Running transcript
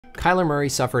Kyler Murray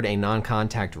suffered a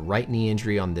non-contact right knee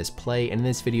injury on this play, and in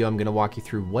this video I'm going to walk you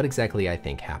through what exactly I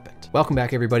think happened. Welcome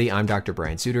back everybody, I'm Dr.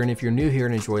 Brian Sutterer, and if you're new here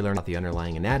and enjoy learning about the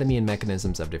underlying anatomy and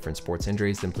mechanisms of different sports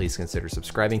injuries, then please consider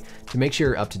subscribing to make sure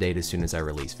you're up to date as soon as I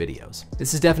release videos.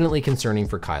 This is definitely concerning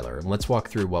for Kyler, and let's walk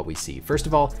through what we see. First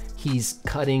of all, he's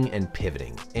cutting and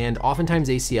pivoting, and oftentimes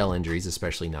ACL injuries,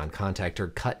 especially non-contact, are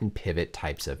cut and pivot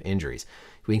types of injuries.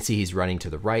 We can see he's running to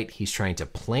the right, he's trying to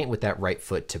plant with that right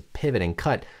foot to pivot and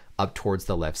cut up towards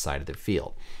the left side of the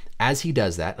field. As he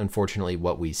does that, unfortunately,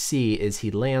 what we see is he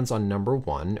lands on number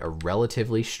one, a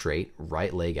relatively straight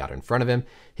right leg out in front of him.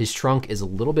 His trunk is a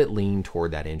little bit lean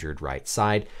toward that injured right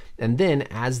side. And then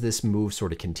as this move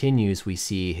sort of continues, we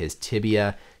see his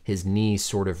tibia, his knee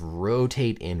sort of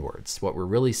rotate inwards. What we're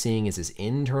really seeing is this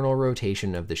internal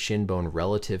rotation of the shin bone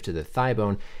relative to the thigh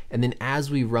bone. And then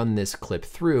as we run this clip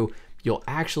through, you'll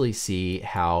actually see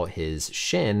how his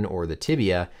shin, or the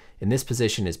tibia, in this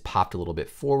position is popped a little bit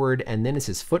forward, and then as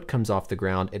his foot comes off the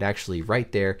ground, it actually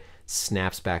right there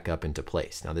snaps back up into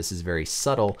place. Now this is very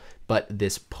subtle, but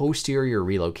this posterior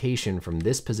relocation from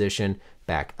this position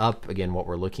back up, again, what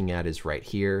we're looking at is right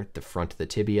here, the front of the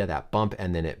tibia, that bump,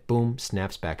 and then it boom,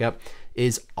 snaps back up,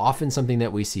 is often something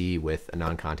that we see with a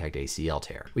non-contact ACL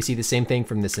tear. We see the same thing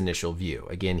from this initial view.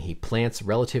 Again, he plants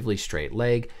relatively straight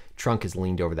leg, trunk is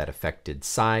leaned over that affected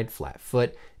side, flat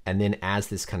foot, and then as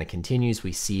this kind of continues,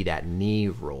 we see that knee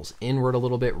rolls inward a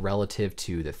little bit relative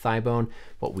to the thigh bone.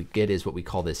 What we get is what we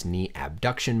call this knee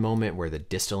abduction moment, where the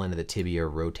distal end of the tibia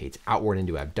rotates outward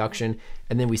into abduction.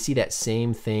 And then we see that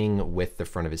same thing with the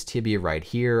front of his tibia right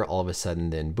here, all of a sudden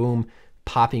then boom,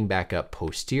 popping back up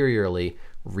posteriorly,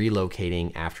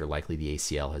 relocating after likely the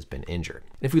ACL has been injured.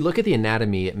 And if we look at the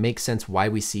anatomy, it makes sense why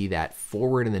we see that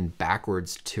forward and then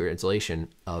backwards translation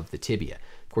of the tibia.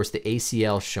 Of course, the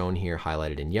ACL shown here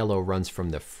highlighted in yellow runs from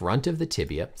the front of the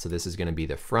tibia, so this is going to be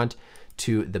the front,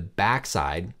 to the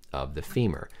backside of the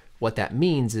femur. What that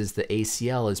means is the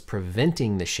ACL is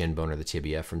preventing the shin bone or the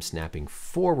tibia from snapping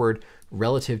forward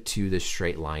relative to the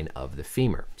straight line of the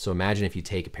femur. So imagine if you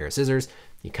take a pair of scissors,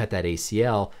 you cut that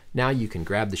ACL, now you can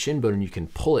grab the shin bone and you can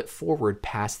pull it forward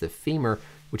past the femur,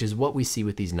 which is what we see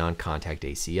with these non-contact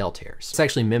ACL tears. This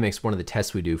actually mimics one of the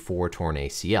tests we do for torn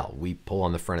ACL. We pull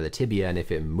on the front of the tibia, and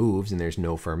if it moves and there's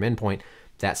no firm endpoint,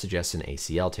 that suggests an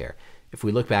ACL tear. If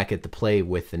we look back at the play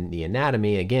with the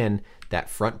anatomy, again, that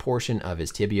front portion of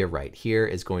his tibia right here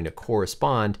is going to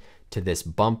correspond to this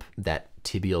bump, that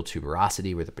tibial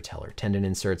tuberosity where the patellar tendon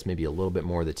inserts, maybe a little bit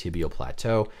more of the tibial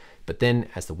plateau. But then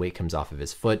as the weight comes off of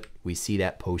his foot, we see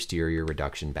that posterior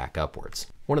reduction back upwards.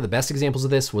 One of the best examples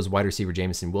of this was wide receiver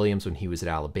Jameson Williams when he was at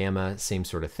Alabama, same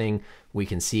sort of thing. We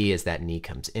can see as that knee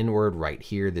comes inward right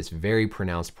here, this very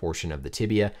pronounced portion of the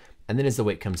tibia. And then as the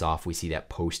weight comes off, we see that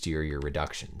posterior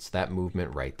reduction. So that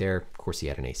movement right there, of course, he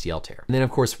had an ACL tear. And then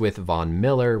of course with Von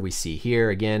Miller, we see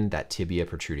here again, that tibia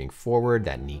protruding forward,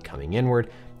 that knee coming inward.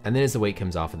 And then as the weight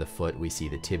comes off of the foot, we see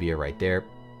the tibia right there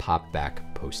pop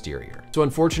back posterior. So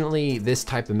unfortunately, this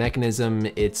type of mechanism,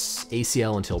 it's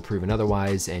ACL until proven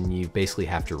otherwise, and you basically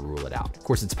have to rule it out. Of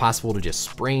course, it's possible to just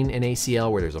sprain an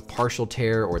ACL where there's a partial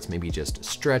tear, or it's maybe just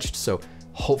stretched. So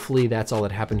hopefully that's all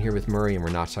that happened here with Murray, and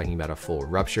we're not talking about a full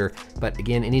rupture. But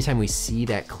again, anytime we see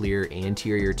that clear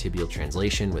anterior tibial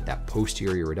translation with that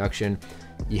posterior reduction,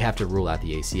 you have to rule out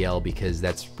the ACL, because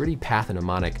that's pretty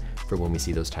pathognomonic for when we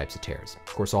see those types of tears.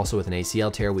 Of course, also with an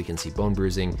ACL tear, we can see bone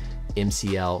bruising,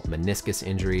 MCL, meniscus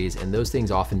injuries, and those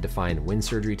things often define when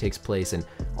surgery takes place and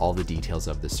all the details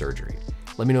of the surgery.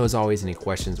 Let me know, as always, any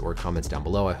questions or comments down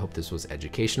below. I hope this was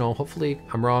educational. Hopefully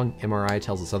I'm wrong, MRI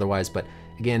tells us otherwise, but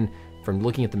again, from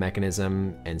looking at the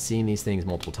mechanism and seeing these things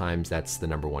multiple times, that's the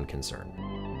 #1 concern.